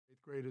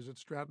graders at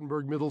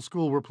Strattenburg Middle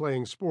School were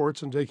playing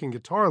sports and taking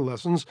guitar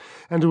lessons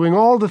and doing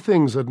all the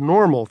things that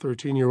normal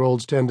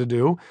 13-year-olds tend to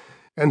do,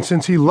 and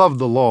since he loved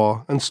the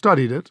law and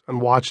studied it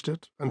and watched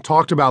it and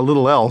talked about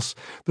little else,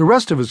 the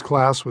rest of his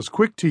class was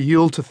quick to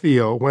yield to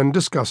Theo when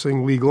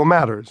discussing legal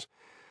matters.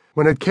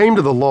 When it came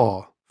to the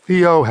law,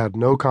 Theo had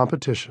no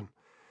competition,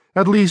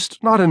 at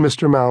least not in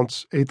Mr.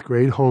 Mount's 8th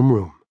grade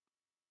homeroom.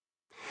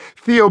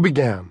 Theo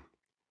began.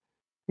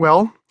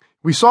 Well,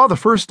 we saw the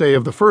first day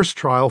of the first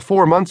trial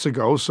 4 months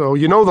ago, so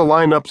you know the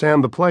lineups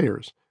and the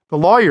players. The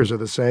lawyers are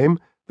the same.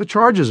 The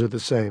charges are the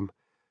same.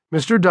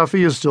 Mr.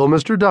 Duffy is still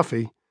Mr.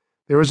 Duffy.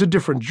 There is a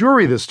different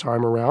jury this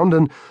time around,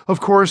 and, of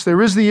course, there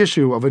is the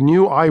issue of a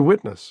new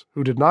eyewitness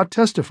who did not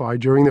testify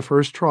during the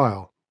first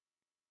trial.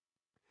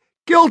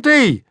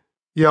 "Guilty!"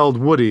 yelled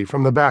Woody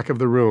from the back of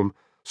the room.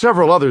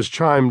 Several others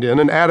chimed in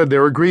and added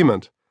their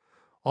agreement.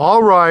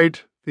 "All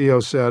right," Theo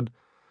said.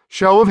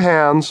 "Show of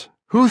hands.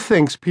 Who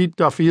thinks Pete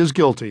Duffy is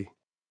guilty?"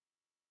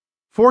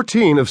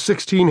 14 of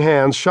 16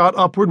 hands shot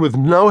upward with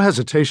no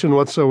hesitation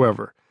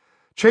whatsoever.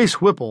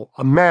 Chase Whipple,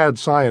 a mad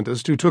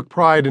scientist who took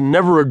pride in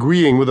never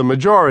agreeing with a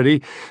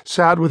majority,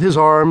 sat with his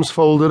arms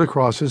folded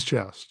across his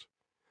chest.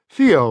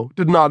 Theo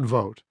did not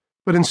vote,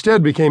 but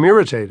instead became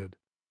irritated.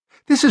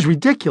 "This is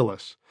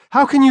ridiculous.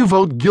 How can you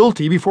vote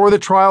guilty before the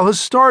trial has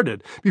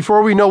started,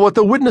 before we know what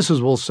the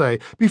witnesses will say,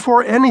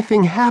 before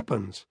anything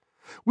happens?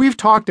 We've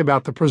talked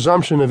about the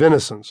presumption of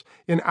innocence.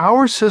 In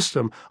our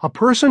system, a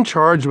person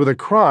charged with a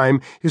crime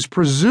is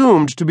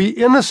presumed to be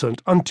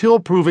innocent until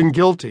proven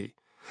guilty.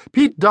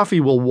 Pete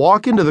Duffy will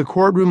walk into the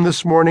courtroom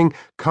this morning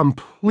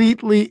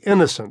completely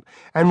innocent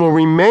and will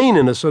remain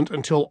innocent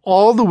until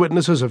all the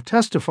witnesses have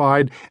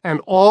testified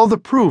and all the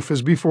proof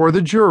is before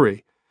the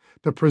jury.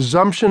 The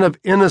presumption of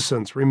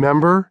innocence,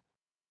 remember?"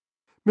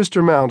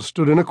 Mr. Mount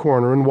stood in a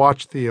corner and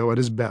watched Theo at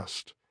his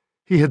best.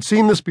 He had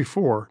seen this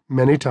before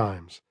many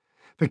times.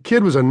 The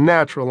kid was a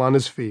natural on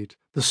his feet,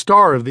 the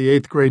star of the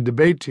 8th grade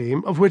debate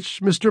team, of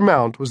which Mr.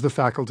 Mount was the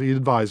faculty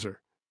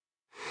advisor.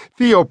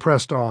 Theo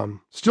pressed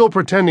on, still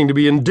pretending to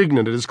be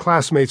indignant at his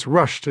classmates'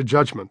 rush to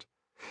judgment.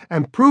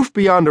 "And proof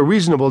beyond a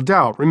reasonable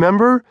doubt,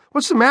 remember?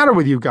 What's the matter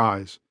with you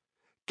guys?"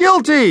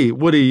 "Guilty!"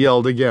 Woody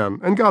yelled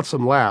again, and got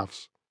some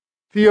laughs.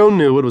 Theo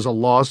knew it was a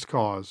lost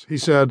cause. He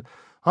said,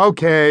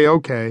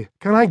 Okay.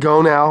 Can I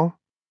go now?"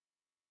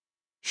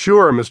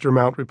 "Sure," Mr.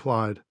 Mount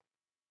replied.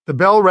 The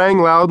bell rang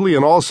loudly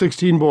and all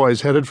 16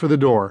 boys headed for the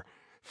door.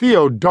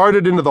 Theo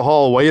darted into the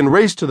hallway and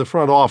raced to the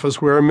front office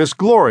where Miss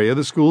Gloria,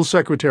 the school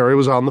secretary,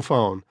 was on the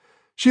phone.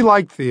 She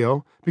liked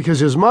Theo because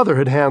his mother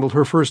had handled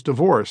her first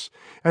divorce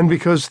and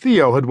because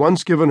Theo had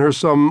once given her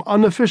some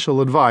unofficial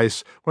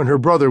advice when her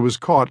brother was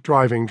caught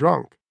driving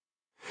drunk.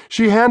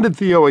 She handed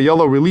Theo a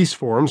yellow release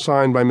form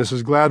signed by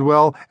Mrs.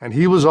 Gladwell, and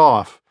he was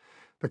off.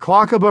 The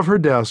clock above her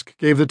desk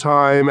gave the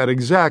time at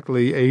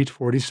exactly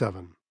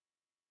 8:47.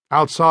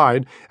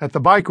 Outside, at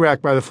the bike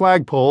rack by the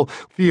flagpole,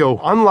 Theo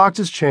unlocked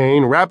his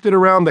chain, wrapped it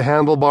around the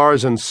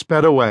handlebars, and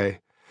sped away.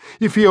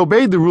 If he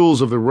obeyed the rules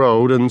of the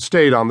road and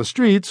stayed on the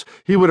streets,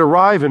 he would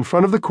arrive in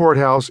front of the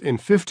courthouse in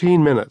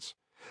 15 minutes.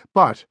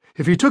 But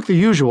if he took the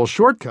usual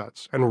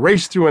shortcuts and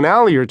raced through an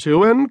alley or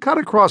two and cut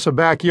across a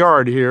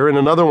backyard here and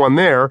another one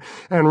there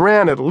and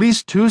ran at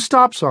least 2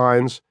 stop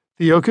signs,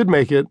 Theo could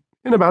make it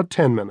in about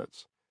 10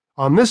 minutes.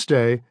 On this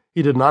day,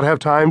 he did not have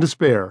time to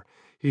spare.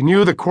 He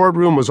knew the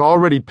courtroom was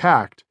already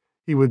packed.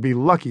 He would be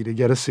lucky to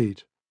get a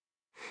seat.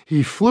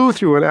 He flew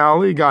through an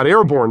alley, got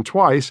airborne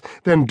twice,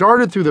 then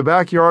darted through the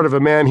backyard of a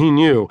man he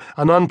knew,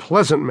 an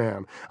unpleasant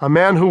man, a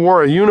man who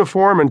wore a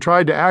uniform and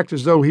tried to act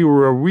as though he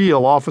were a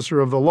real officer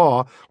of the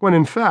law, when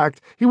in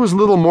fact he was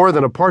little more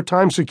than a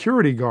part-time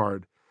security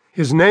guard.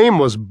 His name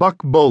was Buck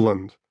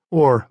Boland,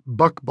 or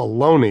Buck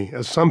Baloney,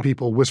 as some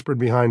people whispered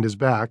behind his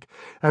back,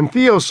 and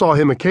Theo saw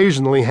him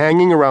occasionally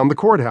hanging around the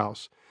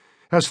courthouse.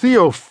 As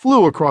Theo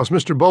flew across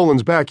Mr.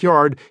 Boland's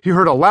backyard, he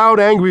heard a loud,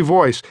 angry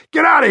voice.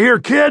 "Get out of here,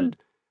 kid!"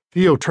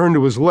 Theo turned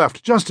to his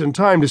left just in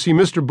time to see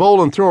Mr.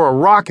 Boland throw a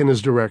rock in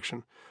his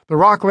direction. The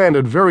rock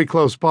landed very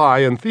close by,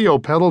 and Theo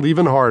pedaled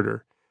even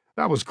harder.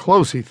 That was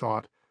close, he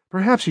thought.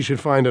 Perhaps he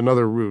should find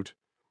another route.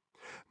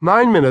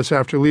 9 minutes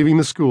after leaving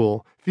the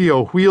school,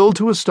 Theo wheeled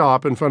to a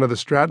stop in front of the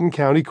Stratton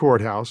County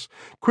Courthouse,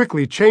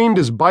 quickly chained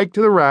his bike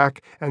to the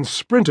rack, and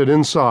sprinted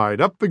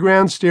inside, up the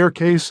grand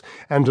staircase,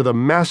 and to the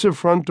massive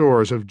front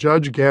doors of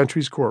Judge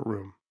Gantry's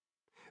courtroom.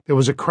 There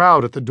was a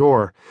crowd at the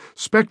door,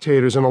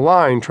 spectators in a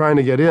line trying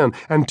to get in,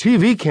 and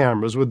TV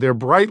cameras with their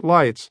bright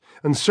lights,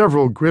 and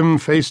several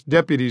grim-faced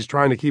deputies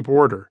trying to keep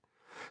order.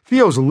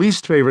 Theo's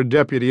least favorite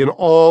deputy in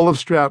all of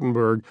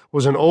Strattenburg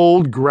was an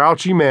old,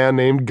 grouchy man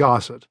named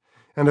Gossett,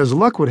 and as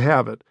luck would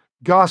have it,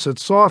 Gossett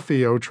saw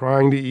Theo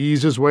trying to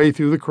ease his way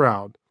through the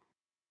crowd.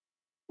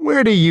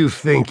 "Where do you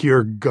think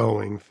you're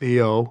going,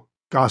 Theo?"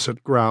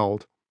 Gossett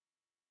growled.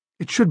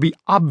 "It should be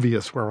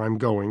obvious where I'm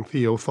going,"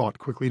 Theo thought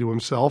quickly to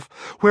himself.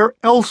 "Where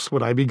else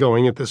would I be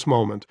going at this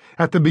moment?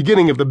 At the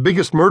beginning of the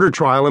biggest murder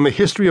trial in the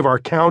history of our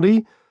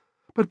county?"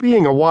 But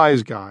being a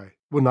wise guy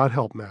would not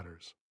help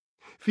matters.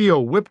 Theo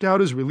whipped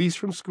out his release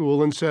from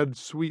school and said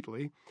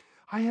sweetly,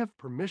 "I have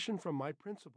permission from my principal."